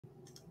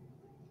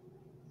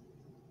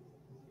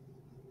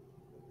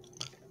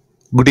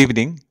Good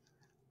evening.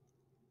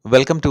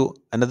 Welcome to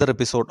another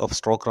episode of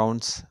Stroke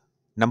Rounds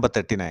number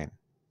 39,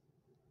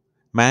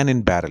 Man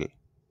in Barrel.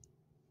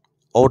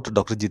 Over to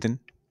Dr. Jitin.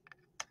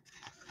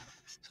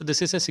 So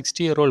this is a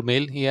 60-year-old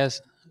male. He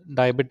has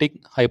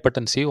diabetic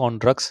hypertensive on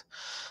drugs.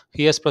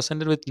 He has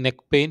presented with neck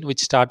pain,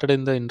 which started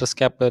in the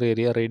interscapular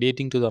area,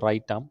 radiating to the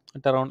right arm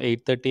at around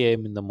 8:30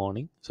 a.m. in the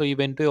morning. So he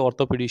went to a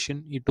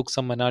orthopedician. He took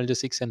some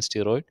analgesics and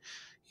steroid.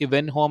 He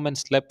went home and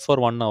slept for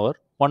 1 hour.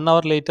 1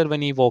 hour later,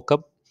 when he woke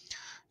up,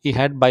 he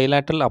had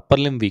bilateral upper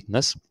limb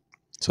weakness.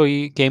 So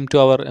he came to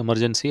our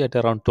emergency at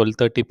around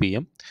 12:30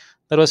 p.m.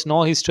 There was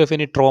no history of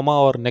any trauma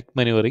or neck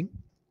maneuvering.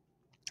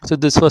 So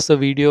this was the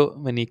video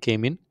when he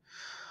came in.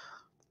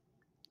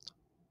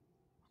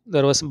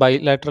 There was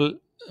bilateral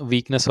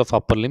weakness of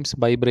upper limbs,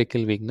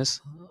 bibrachial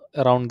weakness,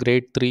 around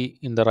grade 3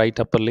 in the right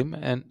upper limb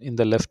and in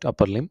the left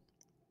upper limb.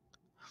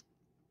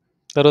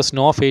 There was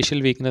no facial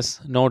weakness,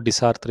 no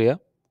dysarthria.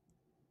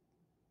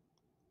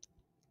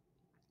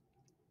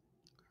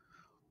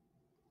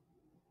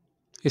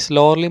 His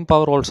lower limb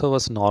power also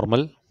was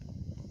normal.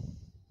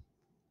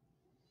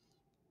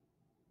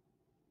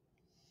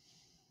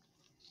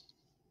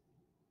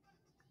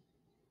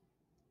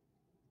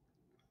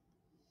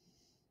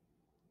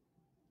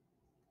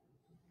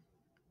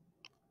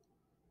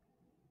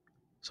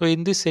 So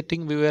in this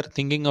setting, we were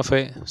thinking of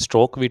a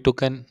stroke. We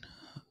took an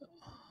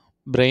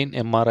brain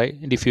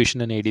MRI,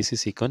 diffusion and ADC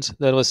sequence.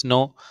 There was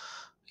no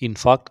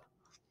infarct.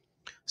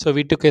 So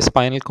we took a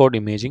spinal cord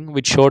imaging,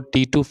 which showed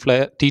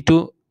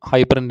T2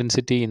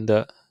 hyperintensity in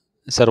the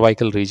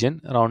cervical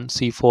region around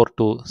C4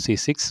 to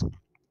C6.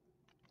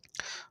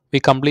 We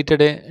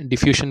completed a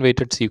diffusion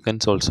weighted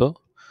sequence also.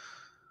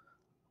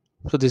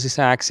 So this is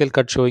an axial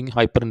cut showing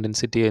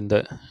hyperintensity in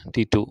the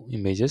T2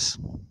 images.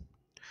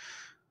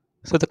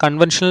 So the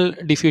conventional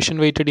diffusion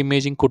weighted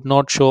imaging could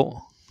not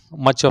show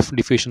much of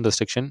diffusion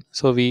restriction.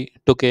 So we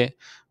took a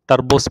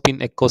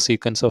turbospin echo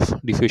sequence of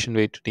diffusion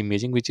weighted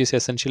imaging, which is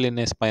essentially in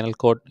a spinal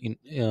cord in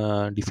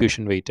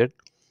diffusion weighted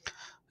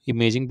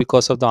imaging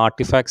because of the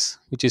artifacts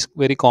which is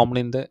very common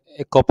in the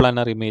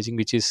echoplanar imaging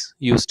which is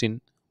used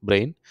in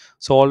brain.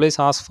 So always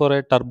ask for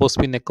a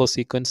turbospin echo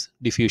sequence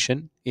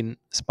diffusion in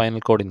spinal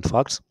cord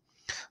infarcts.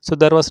 So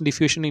there was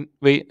diffusion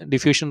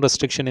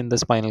restriction in the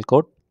spinal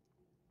cord.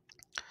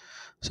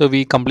 So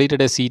we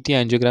completed a CT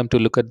angiogram to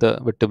look at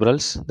the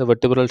vertebrals. The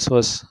vertebrals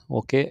was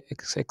okay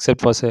except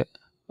for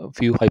a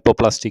few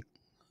hypoplastic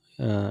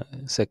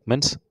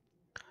segments.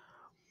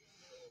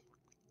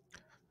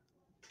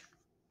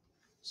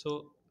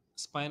 So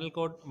spinal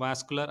cord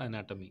vascular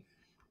anatomy.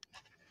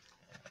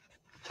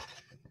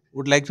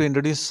 Would like to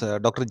introduce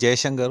Dr.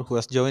 Jayashankar, who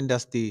has joined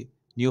as the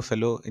new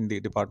fellow in the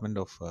Department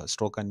of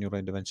Stroke and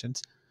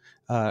Neurointerventions.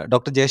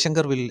 Dr.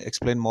 Jayashankar will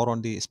explain more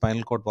on the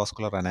spinal cord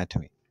vascular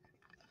anatomy.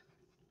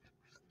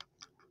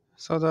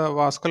 So the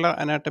vascular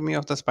anatomy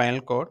of the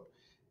spinal cord,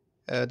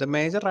 the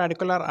major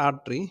radicular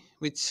artery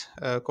which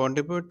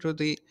contribute to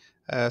the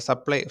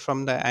supply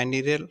from the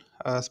anterior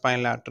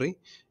spinal artery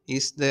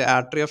is the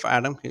artery of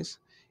Adam His.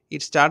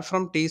 It starts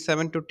from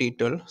T7 to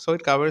T12, so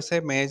it covers a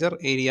major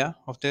area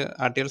of the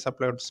arterial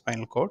supply of the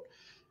spinal cord.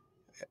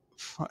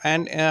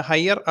 And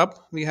higher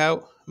up, we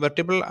have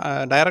vertebral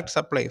direct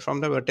supply from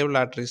the vertebral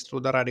arteries through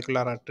the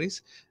radicular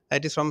arteries,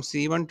 that is from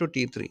C1 to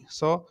T3.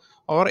 So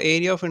our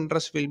area of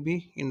interest will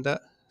be in the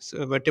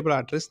vertebral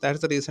arteries.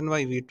 That's the reason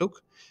why we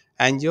took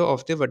angio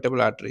of the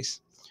vertebral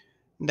arteries.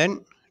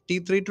 Then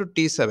T3 to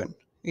T7,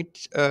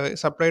 it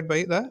supplied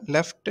by the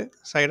left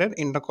sided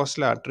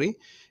intercostal artery,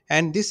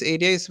 and this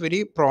area is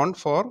very prone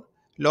for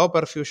low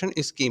perfusion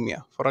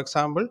ischemia, for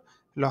example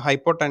low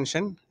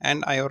hypotension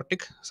and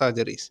aortic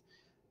surgeries.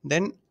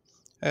 Then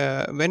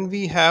when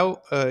we have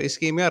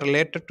ischemia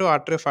related to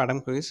artery of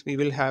Adam Lewis, we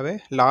will have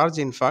a large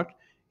infarct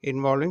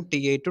involving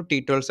T8 to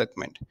T12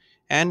 segment.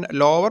 And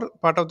lower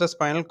part of the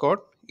spinal cord,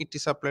 it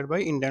is supplied by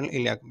internal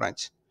iliac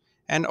branch.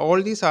 And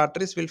all these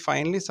arteries will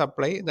finally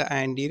supply the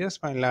anterior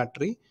spinal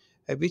artery,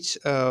 which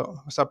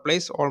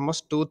supplies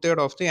almost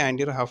two-thirds of the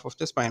anterior half of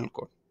the spinal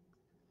cord.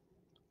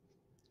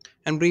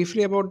 And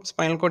briefly about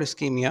spinal cord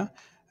ischemia,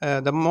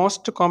 the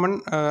most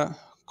common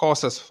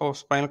causes for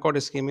spinal cord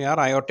ischemia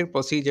are aortic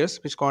procedures,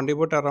 which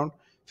contribute around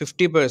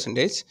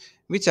 50%,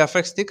 which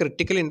affects the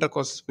critical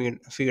intercostal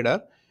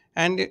feeder,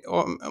 and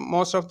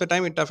most of the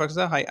time it affects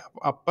the high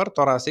upper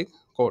thoracic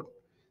cord.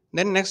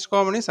 Then next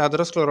common is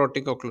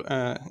atherosclerotic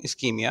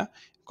ischemia,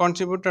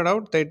 contributed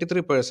out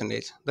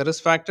 33%. The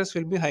risk factors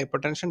will be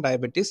hypertension,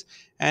 diabetes,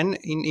 and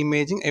in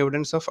imaging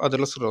evidence of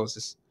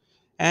atherosclerosis.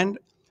 And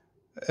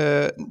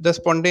the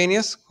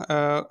spontaneous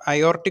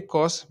aortic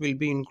cause will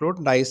be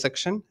include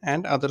dissection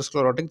and other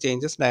sclerotic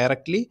changes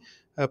directly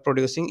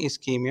producing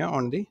ischemia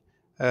on the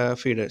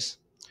feeders.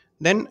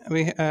 Then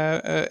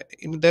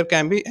there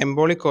can be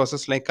embolic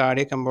causes like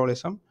cardiac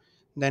embolism,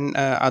 then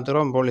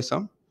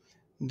atherombolism.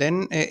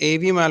 Then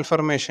AV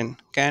malformation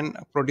can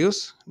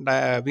produce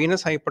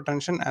venous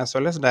hypertension as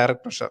well as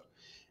direct pressure.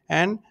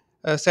 And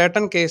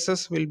certain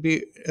cases will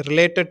be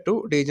related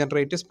to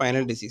degenerative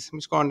spinal disease,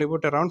 which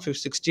contribute around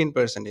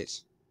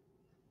 16%.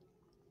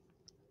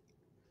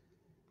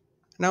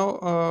 Now,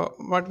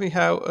 what we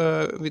have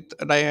with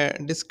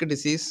disc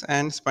disease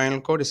and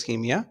spinal cord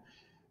ischemia,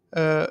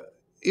 uh,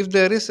 if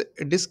there is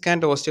disc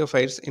and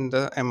osteophytes in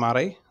the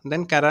MRI,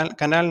 then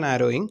canal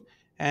narrowing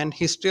and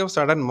history of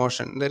sudden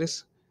motion, there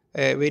is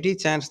a very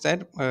chance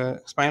that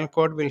spinal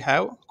cord will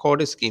have cord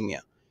ischemia.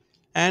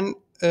 And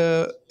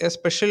a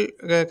special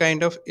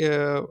kind of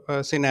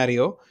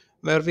scenario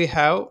where we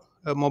have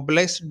a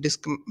mobilized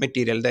disc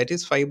material, that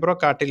is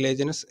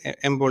fibrocartilaginous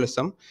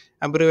embolism,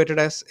 abbreviated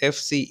as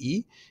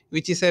FCE,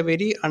 which is a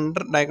very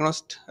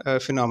underdiagnosed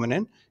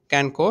phenomenon,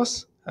 can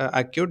cause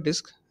acute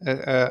disc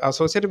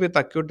associated with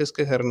acute disc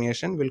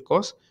herniation, will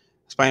cause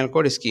spinal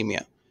cord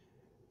ischemia.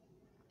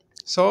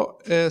 So,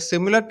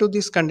 similar to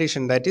this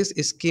condition, that is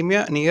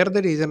ischemia near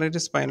the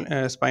degenerative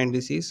spine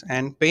disease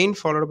and pain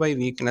followed by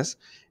weakness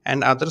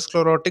and other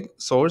sclerotic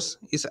source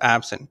is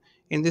absent.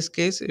 In this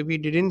case, we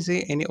didn't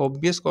see any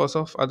obvious cause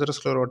of other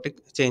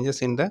sclerotic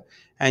changes in the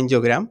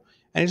angiogram,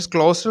 and it's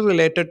closely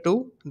related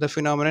to the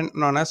phenomenon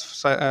known as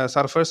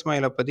surface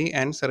myelopathy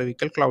and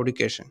cervical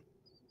claudication.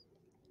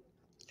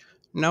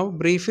 Now,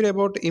 briefly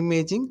about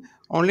imaging,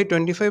 only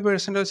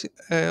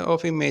 25%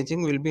 of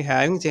imaging will be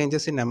having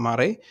changes in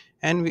MRI,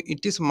 and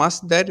it is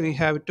must that we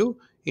have to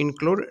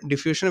include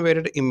diffusion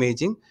weighted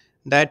imaging.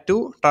 That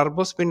too,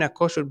 turbospin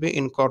echo should be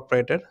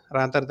incorporated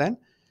rather than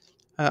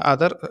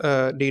other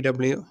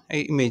DW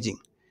imaging.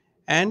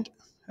 And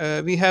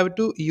we have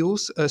to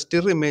use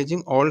stir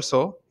imaging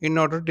also in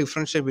order to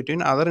differentiate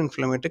between other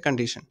inflammatory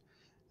condition.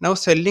 Now,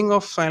 swelling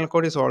of spinal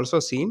cord is also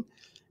seen,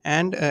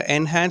 and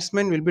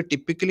enhancement will be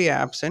typically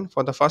absent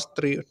for the first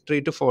 3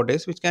 to 4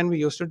 days, which can be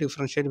used to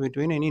differentiate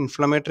between any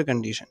inflammatory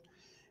condition.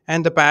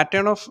 And the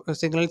pattern of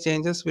signal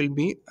changes will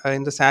be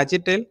in the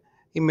sagittal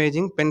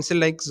imaging,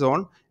 pencil-like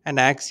zone, and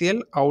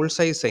axial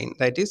owl-size sign,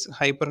 that is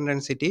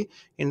hyperintensity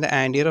in the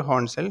anterior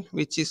horn cell,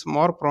 which is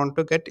more prone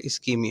to get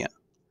ischemia.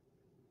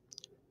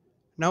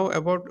 Now,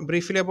 about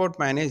briefly about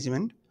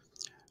management.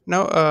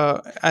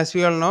 Now, as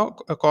we all know,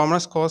 a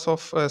commonest cause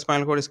of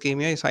spinal cord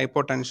ischemia is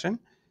hypotension.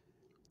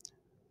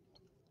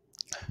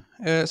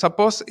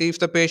 Suppose if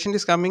the patient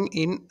is coming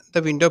in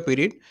the window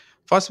period,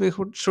 first we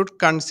should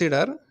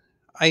consider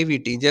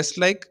IVT. Just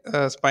like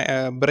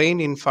brain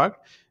infarct,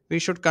 we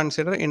should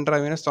consider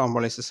intravenous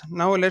thrombolysis.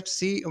 Now let's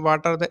see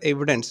what are the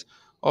evidence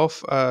of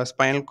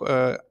spinal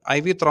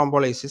IV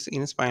thrombolysis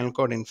in spinal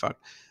cord infarct.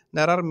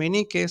 There are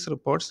many case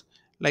reports,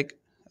 like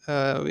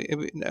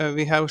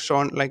we have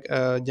shown, like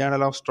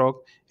Journal of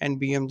Stroke and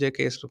BMJ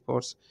case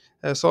reports.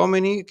 So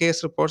many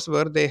case reports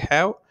where they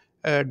have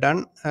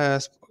done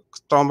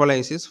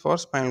thrombolysis for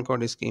spinal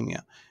cord ischemia,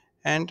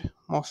 and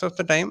most of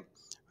the time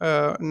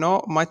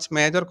no much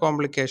major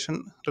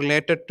complication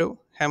related to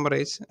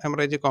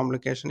hemorrhagic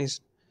complication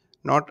is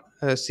not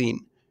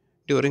seen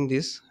during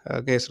these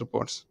case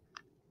reports.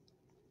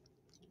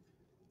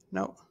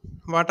 Now,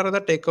 what are the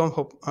take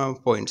home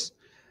points?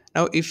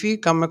 Now, if we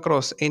come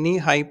across any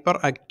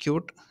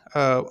hyperacute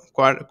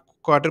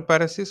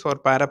quadriparesis or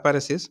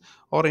paraparesis,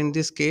 or in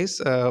this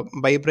case,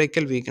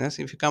 bibrachial weakness,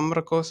 if you come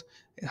across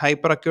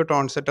hyperacute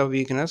onset of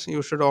weakness,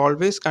 you should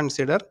always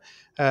consider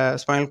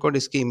spinal cord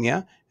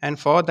ischemia, and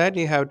for that,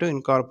 you have to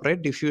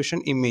incorporate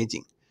diffusion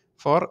imaging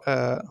for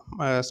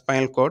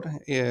spinal cord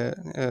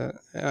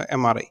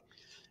MRI.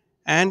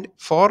 And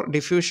for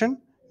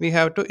diffusion, we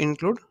have to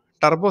include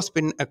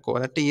turbospin echo,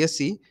 the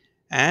TSE,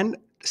 and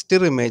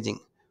stir imaging.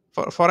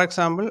 For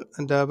example,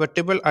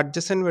 the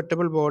adjacent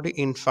vertebral body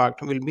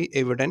infarct will be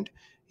evident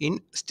in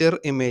stir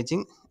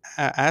imaging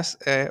as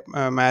a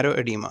marrow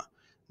edema.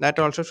 That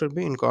also should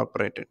be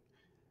incorporated.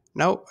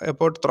 Now,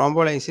 about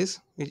thrombolysis,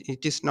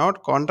 it is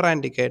not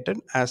contraindicated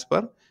as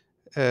per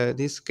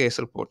these case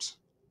reports.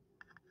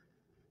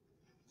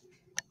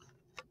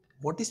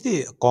 What is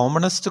the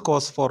commonest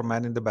cause for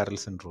man in the barrel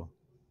syndrome?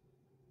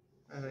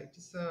 It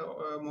is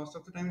most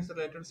of the time it's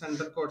related to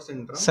central cord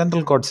syndrome.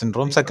 Central cord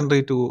syndrome,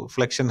 secondary to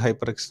flexion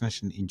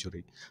hyperextension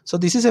injury. So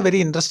this is a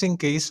very interesting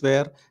case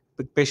where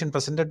the patient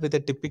presented with a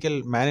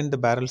typical man in the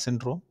barrel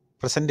syndrome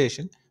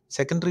presentation,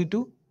 secondary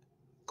to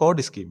cord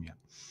ischemia.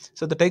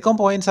 So the take home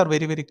points are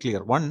very, very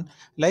clear. One,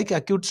 like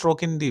acute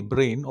stroke in the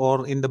brain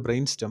or in the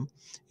brainstem,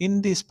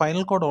 in the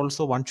spinal cord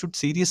also one should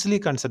seriously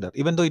consider,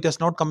 even though it has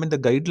not come in the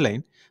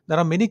guideline, there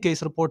are many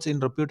case reports in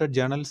reputed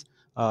journals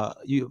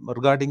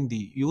regarding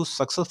the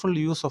successful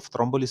use of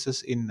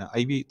thrombolysis in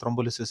IV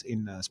thrombolysis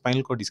in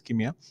spinal cord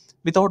ischemia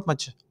without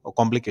much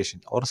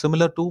complication, or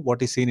similar to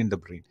what is seen in the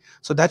brain.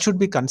 So that should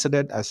be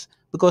considered, as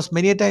because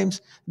many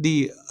times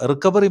the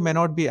recovery may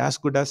not be as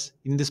good as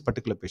in this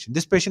particular patient.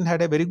 This patient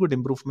had a very good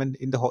improvement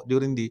in the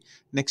during the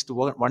next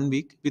 1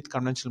 week with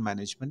conventional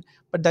management,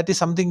 but that is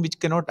something which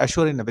cannot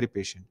assure in every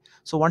patient.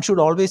 So one should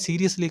always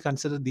seriously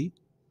consider the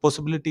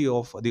possibility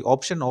of the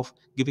option of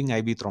giving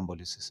IV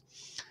thrombolysis.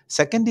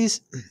 Second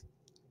is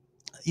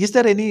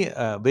there any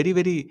very,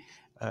 very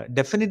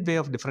definite way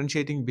of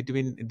differentiating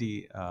between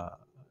the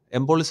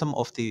embolism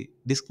of the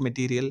disc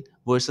material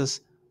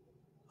versus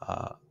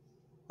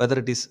whether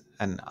it is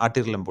an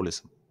arterial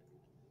embolism?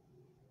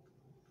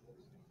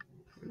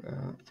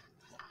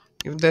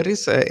 If there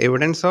is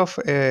evidence of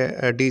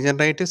a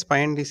degenerative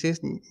spine disease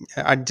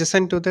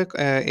adjacent to the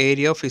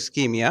area of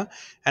ischemia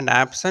and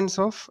absence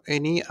of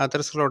any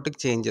atherosclerotic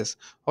changes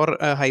or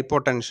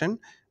hypotension,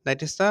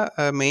 that is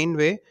the main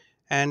way.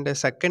 And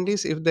second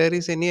is if there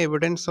is any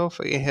evidence of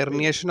a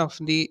herniation of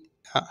the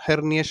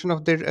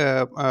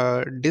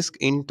disc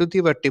into the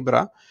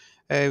vertebra,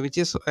 which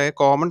is a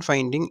common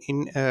finding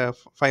in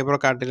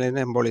fibrocartilage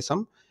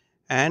embolism,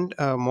 and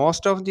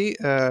most of the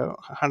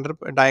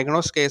 100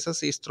 diagnosed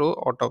cases is through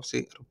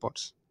autopsy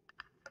reports.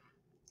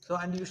 So,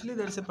 and usually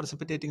there is a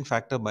precipitating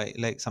factor by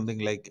like something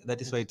like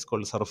that is why it's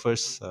called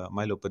surface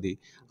myelopathy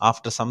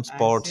after some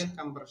sports Axial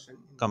compression.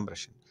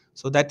 compression.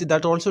 So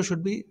that also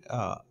should be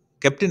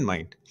kept in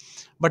mind.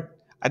 But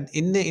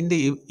in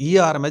the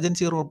ER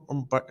emergency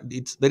room,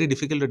 it's very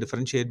difficult to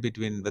differentiate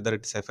between whether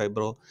it's a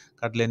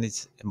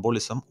fibrocartilage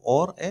embolism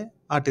or a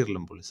arterial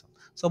embolism.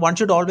 So one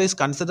should always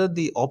consider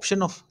the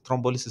option of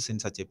thrombolysis in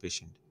such a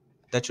patient.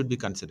 That should be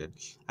considered.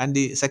 And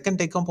the second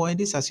take-home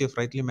point is, as you have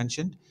rightly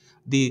mentioned,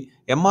 the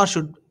MR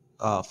should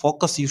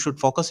focus. You should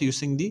focus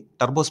using the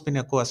turbospin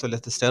echo as well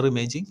as the stereo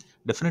imaging,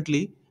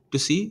 definitely, to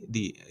see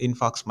the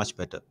infarcts much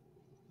better.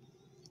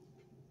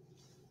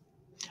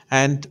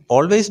 And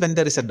always when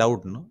there is a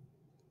doubt, no,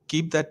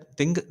 keep that,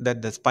 think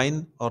that the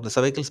spine or the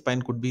cervical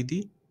spine could be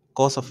the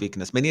cause of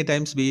weakness. Many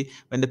times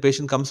when the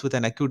patient comes with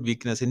an acute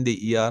weakness in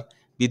the ER,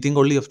 we think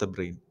only of the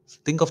brain.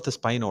 Think of the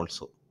spine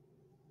also.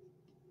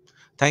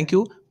 Thank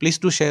you. Please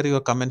do share your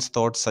comments,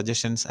 thoughts,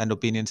 suggestions, and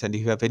opinions. And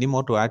if you have any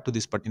more to add to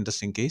this but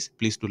interesting case,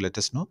 please do let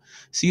us know.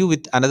 See you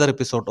with another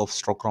episode of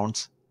Stroke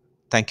Rounds.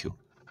 Thank you.